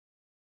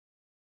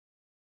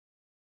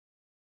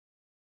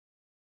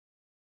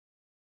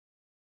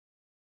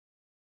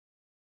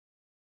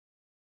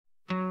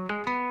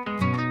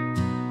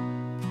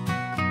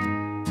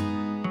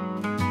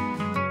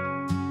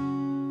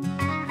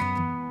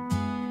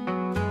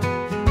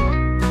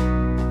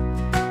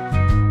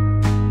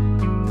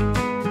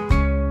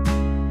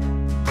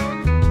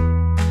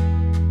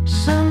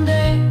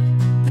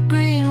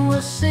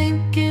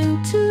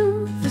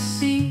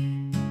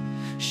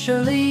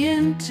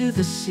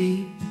to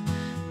see.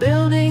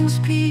 Buildings,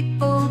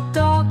 people,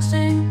 dogs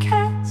and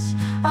cats.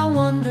 I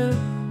wonder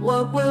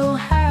what will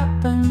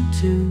happen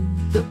to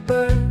the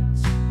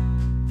birds.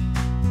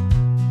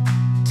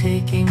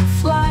 Taking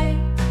flight,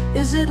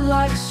 is it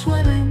like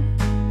swimming?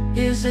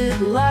 Is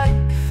it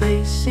like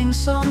facing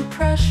some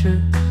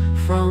pressure?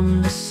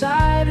 From the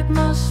side it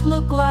must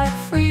look like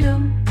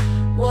freedom.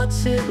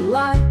 What's it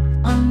like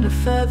under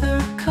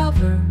feather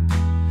cover?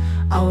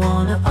 I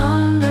wanna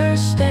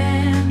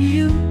understand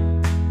you,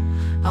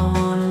 I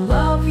wanna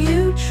love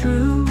you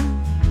true.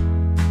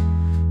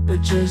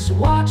 But just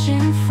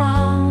watching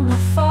from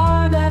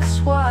afar, that's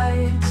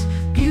why it's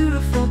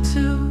beautiful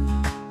too.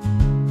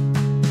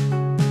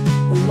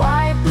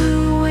 White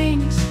blue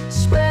wings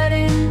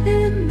spreading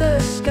in the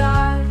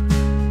sky,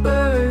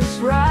 birds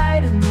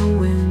riding the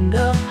wind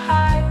up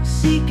high,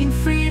 seeking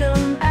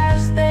freedom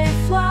as they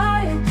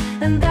fly,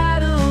 and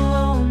that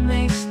alone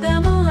makes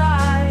them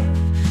alive.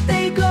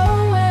 They go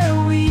where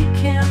we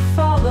can't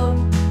follow,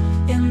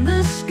 in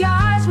the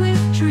skies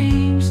with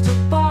dreams to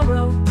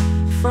borrow.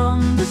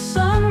 From the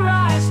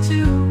sunrise to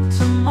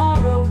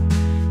tomorrow,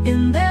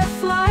 in their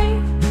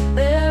flight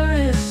there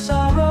is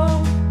sorrow.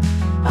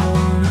 I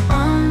wanna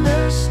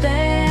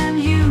understand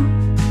you,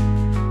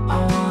 I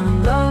wanna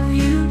love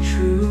you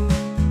true.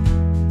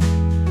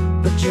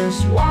 But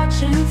just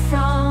watching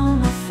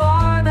from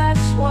afar,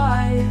 that's why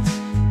it's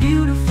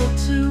beautiful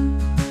too.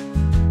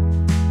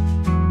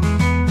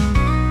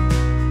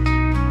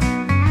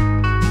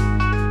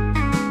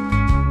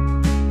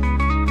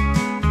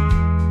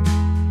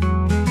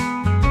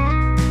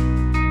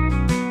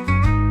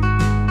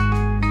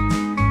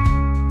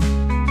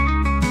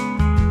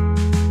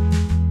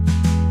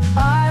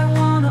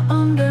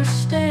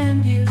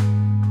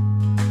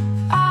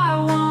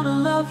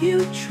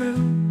 You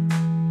true,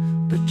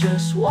 but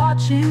just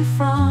watching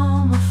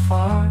from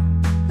afar,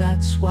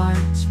 that's why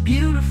it's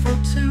beautiful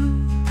too.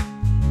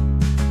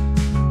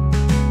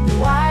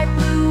 White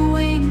blue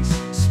wings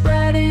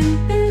spreading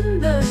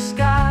in the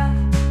sky,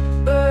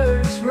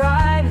 birds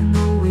riding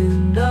the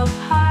wind up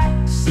high,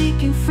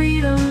 seeking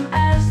freedom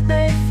as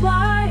they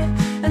fly,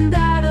 and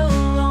that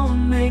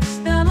alone makes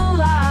them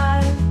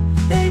alive.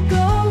 They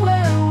go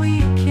where we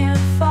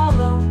can't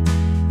follow,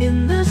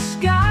 in the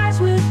skies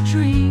with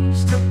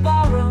dreams to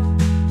borrow.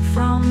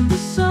 From the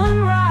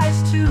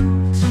sunrise to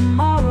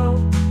tomorrow,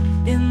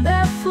 in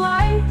their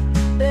flight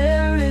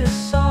there is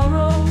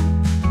sorrow.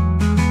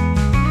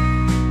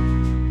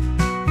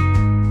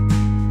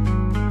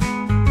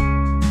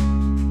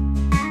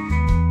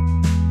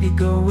 We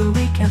go where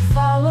we can't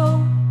follow,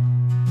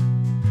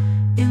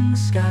 in the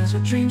skies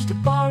with dreams to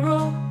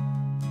borrow.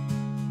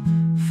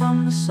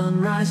 From the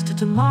sunrise to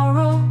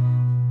tomorrow,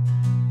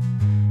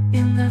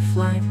 in their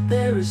flight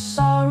there is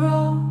sorrow.